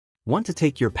Want to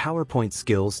take your PowerPoint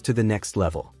skills to the next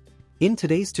level? In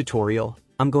today's tutorial,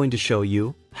 I'm going to show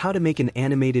you how to make an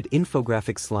animated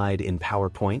infographic slide in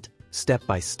PowerPoint, step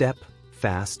by step,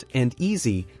 fast and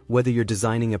easy. Whether you're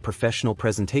designing a professional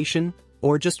presentation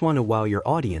or just want to wow your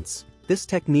audience, this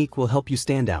technique will help you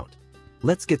stand out.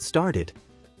 Let's get started.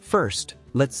 First,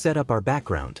 let's set up our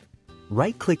background.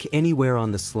 Right-click anywhere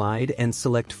on the slide and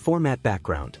select Format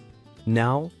Background.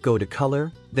 Now, go to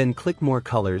Color, then click More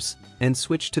Colors, and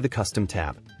switch to the Custom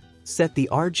tab. Set the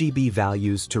RGB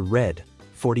values to red,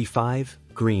 45,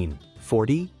 green,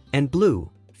 40, and blue,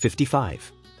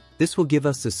 55. This will give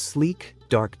us a sleek,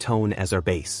 dark tone as our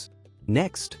base.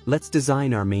 Next, let's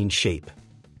design our main shape.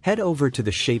 Head over to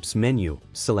the Shapes menu,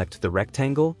 select the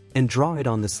rectangle, and draw it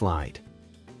on the slide.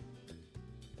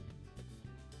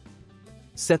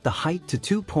 Set the height to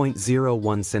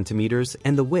 2.01 centimeters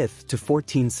and the width to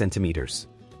 14 centimeters.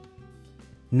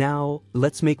 Now,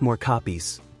 let's make more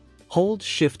copies. Hold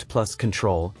Shift plus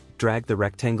Control, drag the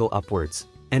rectangle upwards,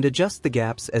 and adjust the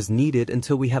gaps as needed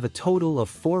until we have a total of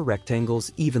 4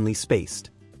 rectangles evenly spaced.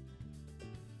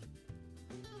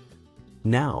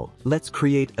 Now, let's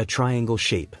create a triangle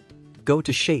shape. Go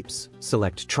to Shapes,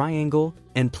 select Triangle,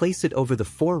 and place it over the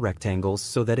 4 rectangles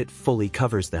so that it fully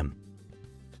covers them.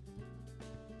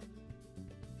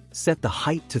 Set the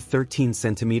height to 13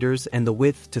 centimeters and the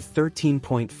width to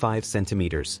 13.5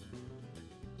 centimeters.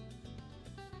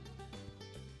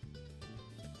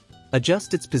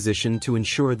 Adjust its position to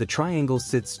ensure the triangle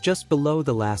sits just below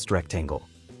the last rectangle.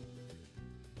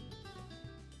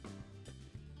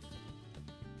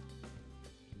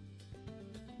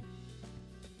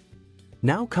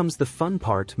 Now comes the fun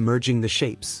part, merging the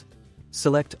shapes.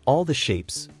 Select all the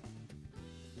shapes.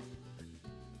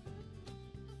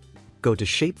 Go to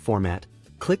Shape Format,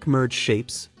 click Merge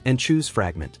Shapes, and choose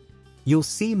Fragment. You'll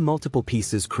see multiple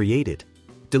pieces created.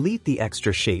 Delete the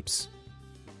extra shapes.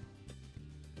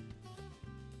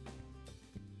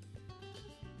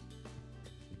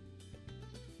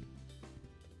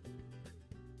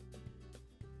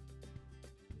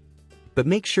 But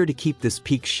make sure to keep this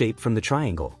peak shape from the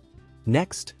triangle.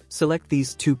 Next, select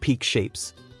these 2 peak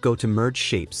shapes, go to Merge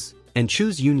Shapes, and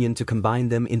choose Union to combine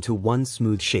them into one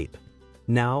smooth shape.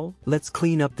 Now, let's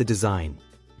clean up the design.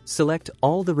 Select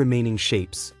all the remaining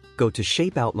shapes, go to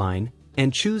Shape Outline,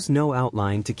 and choose No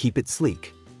Outline to keep it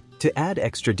sleek. To add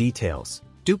extra details,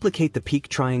 duplicate the peak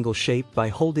triangle shape by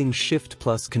holding Shift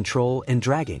plus Control and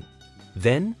dragging.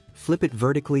 Then, flip it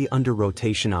vertically under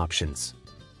Rotation Options.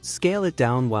 Scale it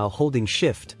down while holding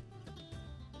Shift,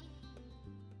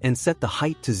 and set the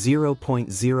height to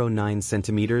 0.09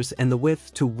 centimeters and the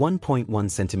width to 1.1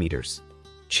 centimeters.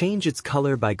 Change its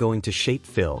color by going to Shape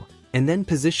Fill, and then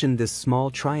position this small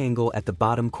triangle at the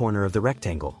bottom corner of the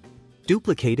rectangle.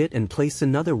 Duplicate it and place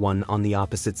another one on the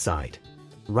opposite side.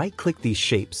 Right-click these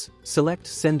shapes, select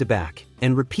Send to Back,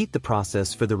 and repeat the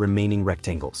process for the remaining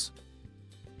rectangles.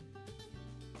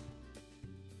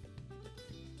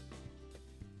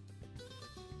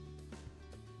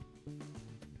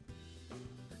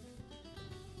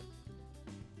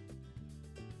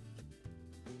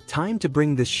 Time to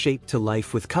bring this shape to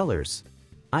life with colors.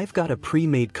 I've got a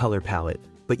pre-made color palette,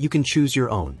 but you can choose your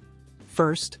own.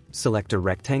 First, select a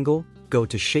rectangle, go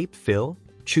to Shape Fill,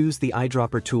 choose the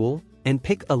eyedropper tool, and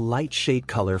pick a light shade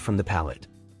color from the palette.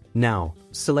 Now,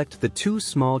 select the 2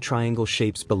 small triangle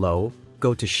shapes below,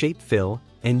 go to Shape Fill,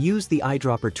 and use the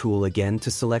eyedropper tool again to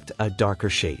select a darker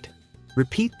shade.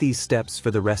 Repeat these steps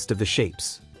for the rest of the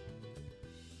shapes.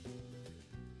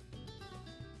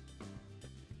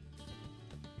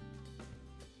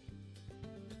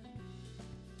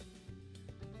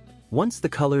 Once the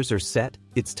colors are set,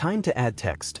 it's time to add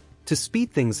text. To speed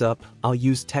things up, I'll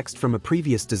use text from a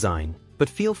previous design, but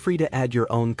feel free to add your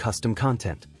own custom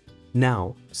content.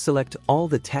 Now, select all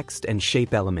the text and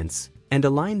shape elements, and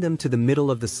align them to the middle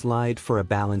of the slide for a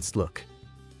balanced look.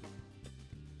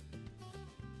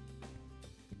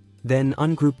 Then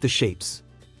ungroup the shapes.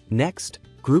 Next,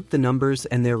 group the numbers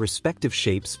and their respective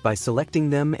shapes by selecting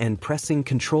them and pressing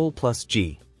Ctrl plus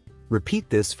G. Repeat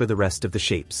this for the rest of the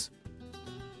shapes.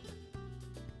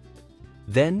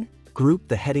 Then, group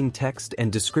the heading text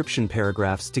and description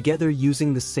paragraphs together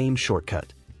using the same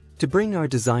shortcut. To bring our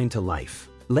design to life,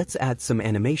 let's add some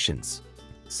animations.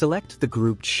 Select the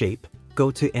grouped shape,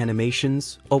 go to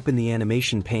Animations, open the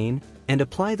animation pane, and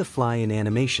apply the fly in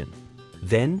animation.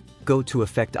 Then, go to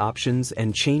Effect Options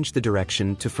and change the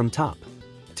direction to From Top.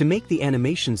 To make the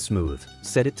animation smooth,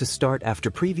 set it to Start After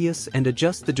Previous and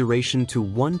adjust the duration to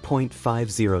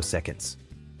 1.50 seconds.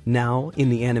 Now,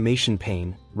 in the animation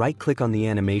pane, right-click on the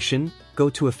animation, go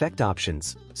to Effect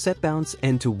Options, set bounce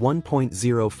end to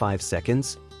 1.05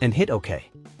 seconds, and hit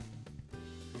OK.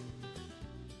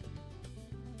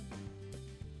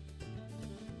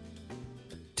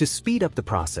 To speed up the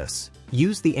process,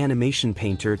 use the animation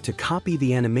painter to copy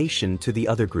the animation to the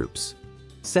other groups.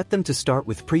 Set them to start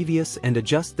with previous and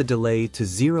adjust the delay to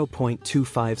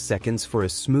 0.25 seconds for a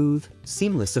smooth,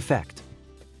 seamless effect.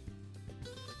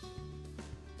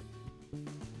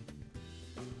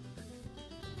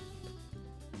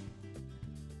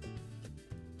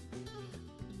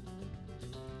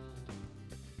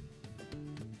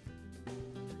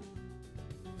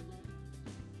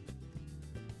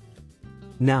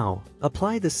 Now,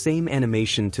 apply the same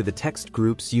animation to the text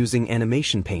groups using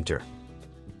Animation Painter.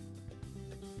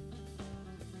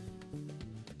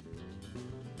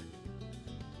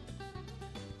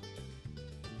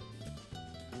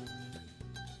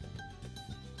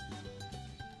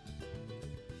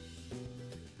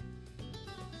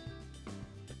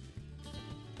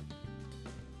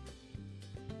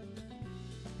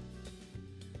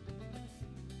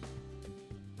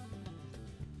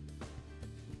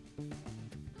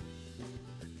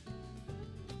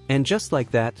 And just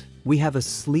like that, we have a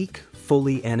sleek,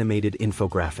 fully animated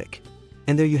infographic.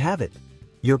 And there you have it.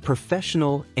 Your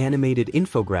professional animated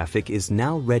infographic is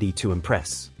now ready to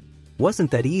impress. Wasn't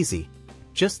that easy?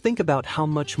 Just think about how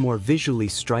much more visually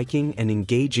striking and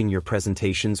engaging your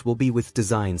presentations will be with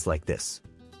designs like this.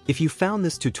 If you found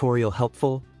this tutorial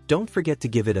helpful, don't forget to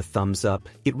give it a thumbs up.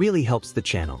 It really helps the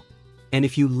channel. And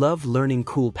if you love learning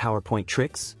cool PowerPoint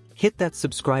tricks, hit that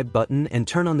subscribe button and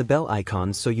turn on the bell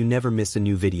icon so you never miss a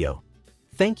new video.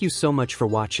 Thank you so much for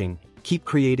watching. Keep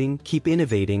creating, keep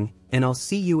innovating, and I'll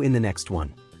see you in the next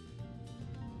one.